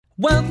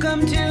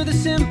Welcome to the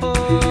Simple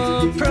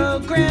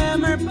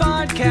Programmer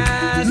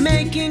Podcast,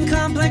 making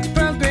complex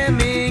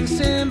programming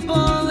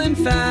simple and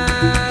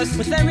fast,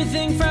 with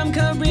everything from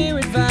career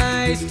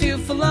advice to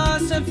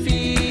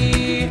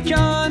philosophy.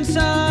 John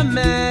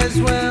Summers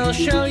will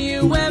show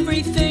you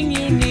everything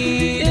you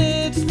need.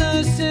 It's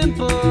the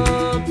Simple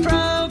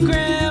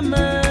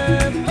Programmer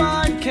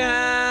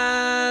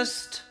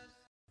Podcast.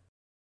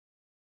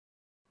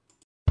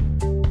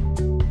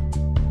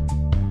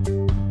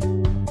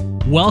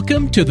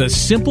 Welcome to the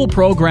Simple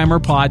Programmer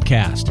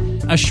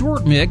Podcast, a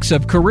short mix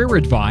of career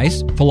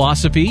advice,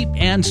 philosophy,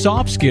 and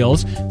soft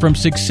skills from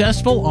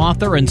successful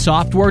author and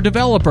software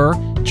developer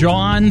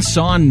John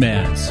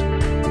Sonmez.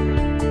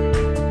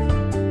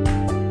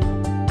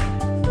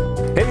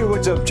 Hey,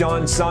 what's up?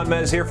 John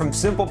Sonmez here from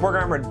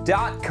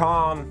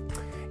SimpleProgrammer.com.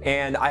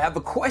 And I have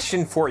a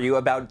question for you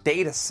about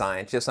data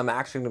science. Yes, I'm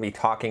actually going to be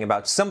talking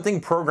about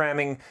something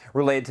programming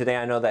related today.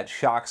 I know that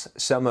shocks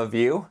some of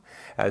you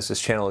as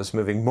this channel is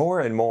moving more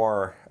and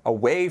more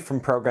away from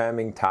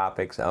programming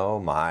topics.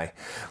 Oh my.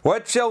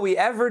 What shall we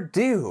ever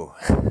do?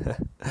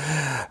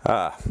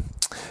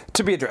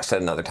 To be addressed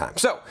at another time.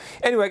 So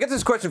anyway, I got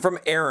this question from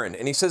Aaron,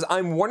 and he says,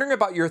 I'm wondering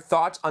about your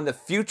thoughts on the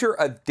future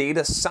of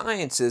data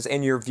sciences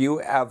and your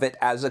view of it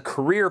as a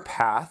career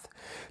path.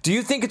 Do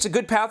you think it's a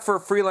good path for a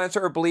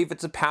freelancer, or believe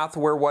it's a path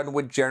where one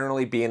would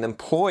generally be an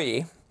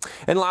employee?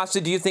 And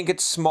lastly, do you think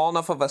it's small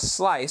enough of a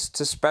slice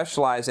to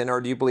specialize in, or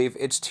do you believe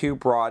it's too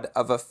broad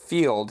of a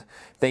field?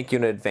 Thank you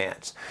in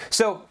advance.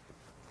 So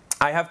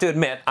I have to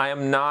admit, I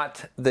am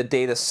not the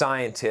data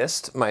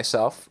scientist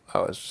myself. I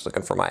was just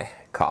looking for my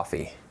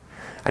coffee.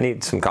 I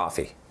need some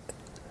coffee.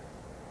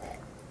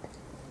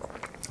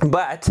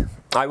 But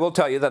I will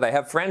tell you that I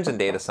have friends in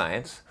data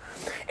science,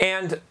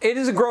 and it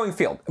is a growing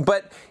field,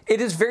 but it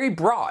is very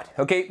broad,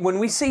 okay? When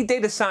we say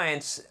data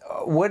science,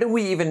 what do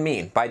we even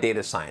mean by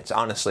data science,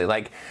 honestly?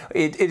 Like,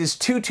 it is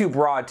too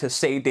broad to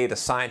say data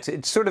science.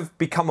 It's sort of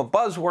become a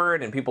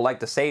buzzword, and people like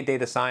to say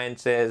data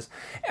science is,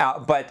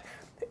 but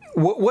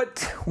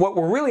what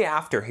we're really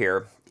after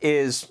here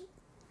is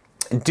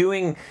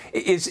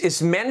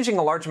managing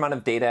a large amount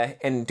of data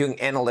and doing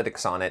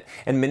analytics on it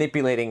and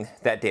manipulating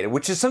that data,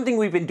 which is something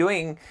we've been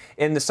doing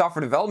in the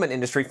software development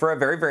industry for a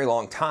very, very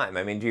long time.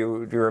 I mean, do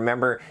you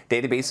remember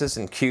databases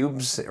and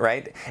cubes,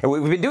 right? And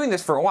we've been doing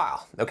this for a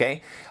while,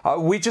 okay?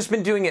 We've just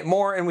been doing it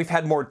more, and we've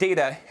had more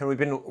data, and we've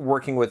been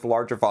working with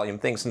larger volume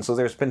things. And so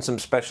there's been some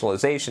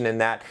specialization in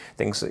that.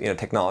 Things,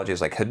 technologies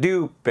like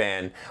Hadoop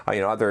and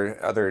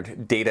other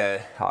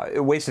data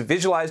ways to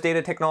visualize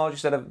data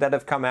technologies that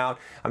have come out.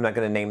 I'm not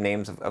going to name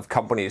names of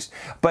companies,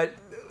 but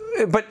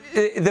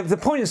the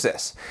point is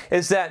this,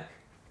 is that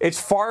it's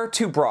far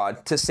too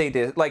broad to say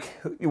to, like,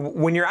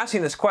 when you're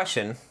asking this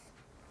question,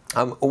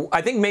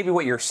 I think maybe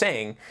what you're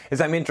saying is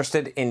I'm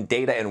interested in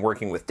data and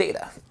working with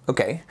data.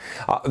 Okay,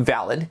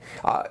 valid.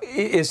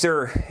 Is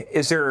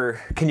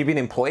there? Can you be an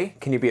employee?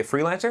 Can you be a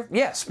freelancer?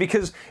 Yes,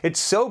 because it's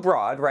so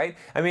broad, right?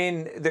 I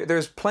mean,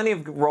 there's plenty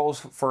of roles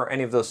for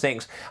any of those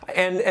things,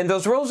 and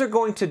those roles are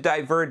going to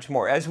diverge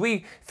more as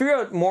we figure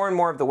out more and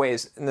more of the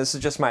ways. And this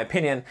is just my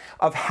opinion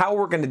of how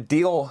we're going to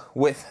deal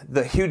with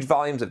the huge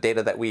volumes of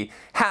data that we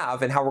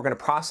have and how we're going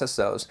to process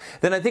those.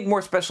 Then I think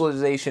more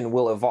specialization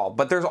will evolve.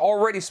 But there's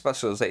already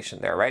specialization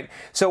there, right?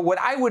 So what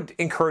I would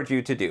encourage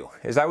you to do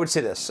is I would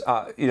say this,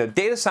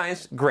 data science,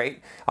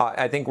 great.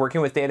 I think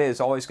working with data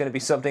is always going to be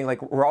something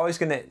like we're always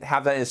going to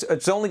have that.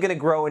 It's only going to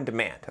grow in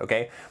demand,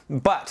 okay?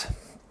 But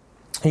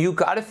you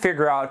got to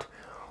figure out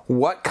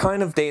what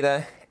kind of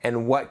data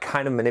and what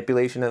kind of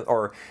manipulation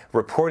or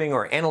reporting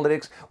or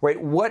analytics,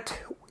 right? What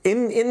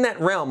in that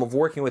realm of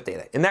working with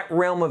data, in that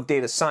realm of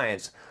data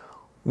science,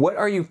 what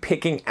are you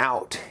picking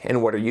out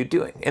and what are you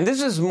doing? And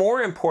this is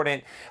more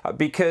important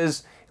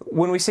because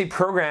when we say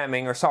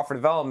programming or software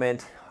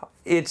development,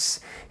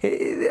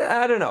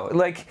 I don't know,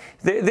 like,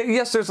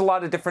 yes, there's a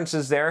lot of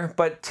differences there,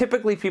 but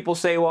typically people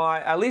say, well,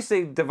 at least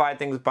they divide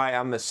things by,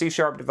 I'm a C#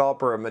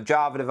 developer, I'm a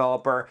Java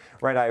developer,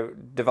 right? I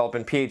develop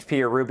in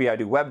PHP or Ruby, I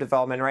do web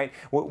development, right?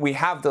 We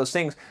have those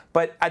things,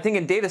 but I think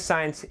in data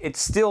science,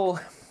 it's still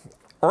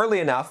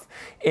early enough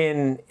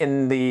in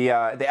the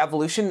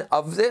evolution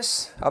of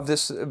this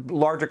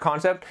larger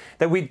concept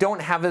that we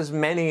don't have as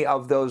many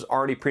of those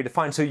already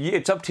predefined. So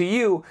it's up to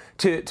you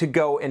to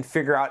go and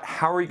figure out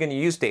how are you going to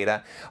use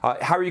data,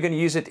 how are you going to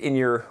use it in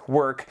your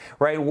work,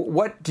 right?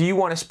 What do you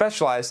want to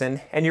specialize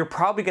in? And you're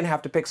probably going to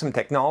have to pick some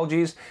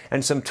technologies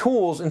and some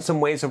tools and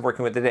some ways of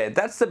working with the data.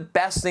 That's the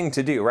best thing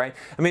to do, right?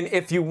 I mean,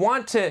 if you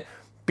want to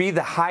be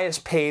the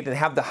highest paid and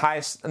have the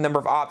highest number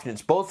of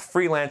options, both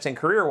freelance and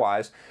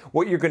career-wise,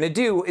 what you're going to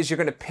do is you're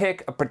going to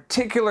pick a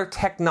particular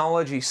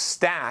technology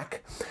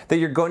stack that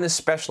you're going to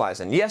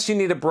specialize in. Yes, you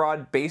need a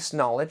broad base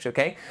knowledge,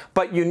 okay?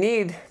 But you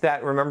need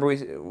that, remember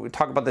we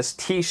talk about this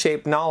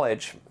T-shaped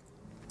knowledge,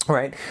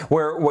 right?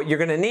 Where what you're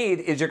going to need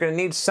is you're going to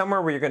need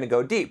somewhere where you're going to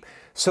go deep.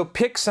 So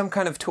pick some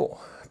kind of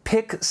tool.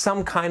 pick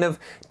some kind of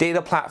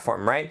data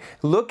platform, right?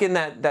 Look in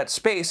that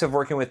space of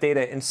working with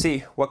data and see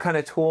what kind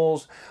of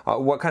tools,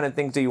 what kind of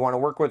things do you want to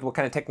work with, what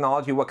kind of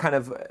technology, what kind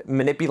of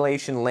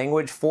manipulation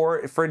language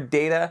for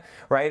data,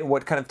 right?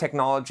 What kind of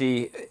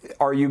technology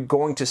are you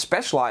going to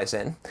specialize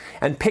in?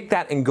 And pick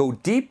that and go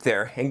deep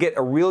there and get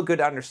a real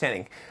good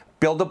understanding.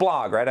 Build a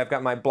blog, right? I've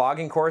got my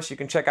blogging course you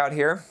can check out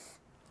here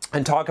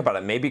and talk about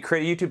it. Maybe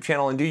create a YouTube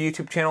channel and do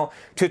YouTube channel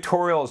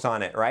tutorials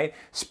on it, right?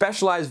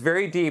 Specialize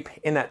very deep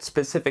in that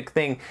specific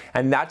thing,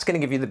 and that's going to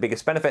give you the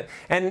biggest benefit.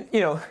 And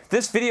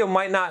this video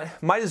might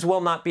as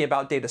well not be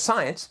about data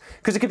science,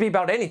 because it could be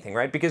about anything,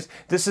 right? Because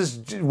this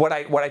is what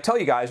I tell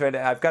you guys, right?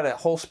 I've got a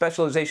whole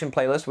specialization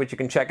playlist which you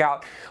can check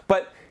out,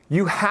 but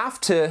you have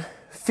to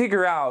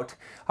figure out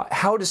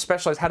how to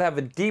specialize, how to have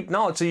a deep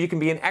knowledge so you can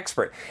be an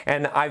expert.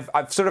 And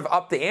I've sort of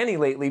upped the ante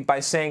lately by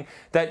saying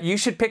that you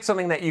should pick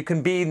something that you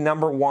can be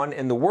number one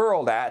in the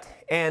world at,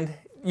 and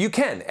you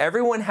can.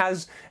 Everyone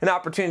has an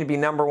opportunity to be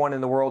number one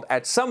in the world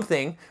at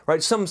something,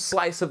 right? Some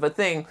slice of a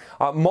thing,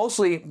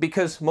 mostly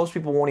because most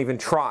people won't even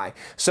try.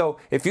 So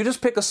if you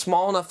just pick a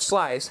small enough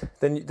slice,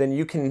 then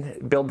you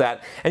can build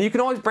that. And you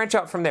can always branch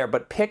out from there,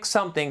 but pick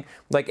something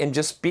and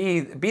just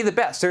be the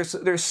best.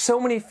 There's so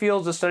many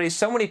fields of study,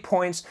 so many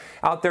points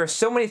out there,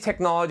 so many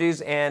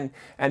technologies and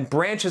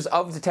branches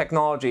of the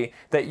technology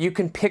that you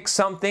can pick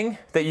something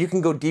that you can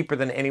go deeper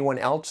than anyone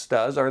else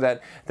does, or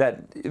that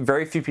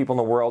very few people in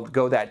the world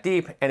go that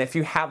deep. And if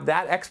you have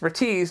that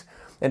expertise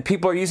and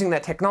people are using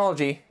that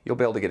technology, you'll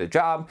be able to get a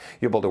job,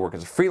 you'll be able to work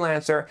as a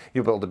freelancer,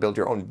 you'll be able to build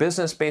your own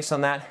business based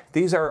on that.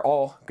 These are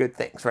all good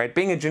things, right?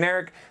 Being a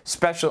generic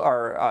special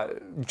or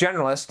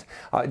generalist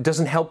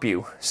doesn't help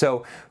you.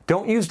 So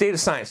don't use data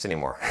science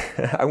anymore.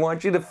 I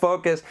want you to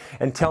focus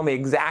and tell me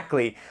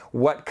exactly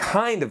what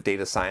kind of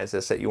data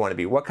scientist that you want to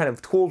be, what kind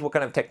of tools, what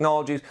kind of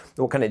technologies,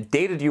 what kind of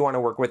data do you want to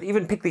work with.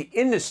 Even pick the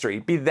industry,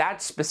 be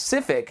that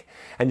specific,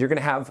 and you're going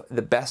to have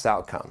the best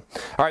outcome.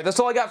 All right, that's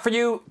all I got for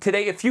you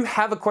today. If you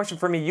have a question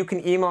for me, you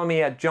can email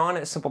me at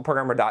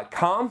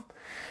john@simpleprogrammer.com,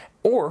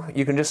 or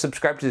you can just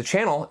subscribe to the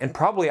channel and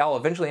probably I'll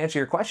eventually answer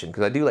your question,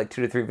 because I do like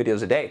 2 to 3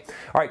 videos a day.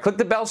 All right, click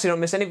the bell so you don't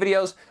miss any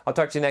videos. I'll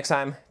talk to you next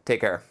time.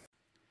 Take care.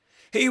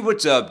 Hey,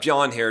 what's up?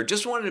 John here.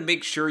 Just wanted to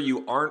make sure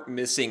you aren't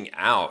missing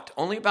out.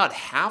 Only about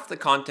half the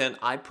content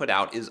I put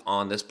out is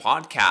on this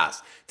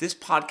podcast. This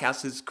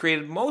podcast is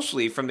created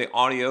mostly from the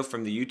audio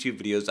from the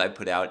YouTube videos I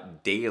put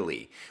out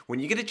daily. When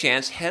you get a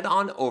chance, head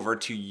on over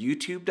to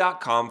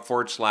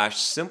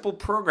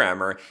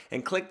youtube.com/simpleprogrammer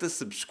and click the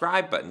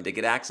subscribe button to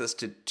get access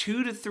to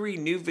 2 to 3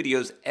 new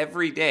videos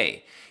every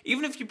day.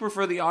 Even if you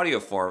prefer the audio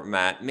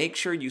format, make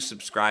sure you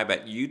subscribe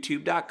at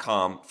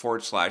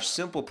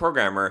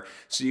youtube.com/simpleprogrammer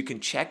so you can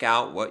check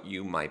out what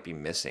you might be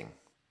missing.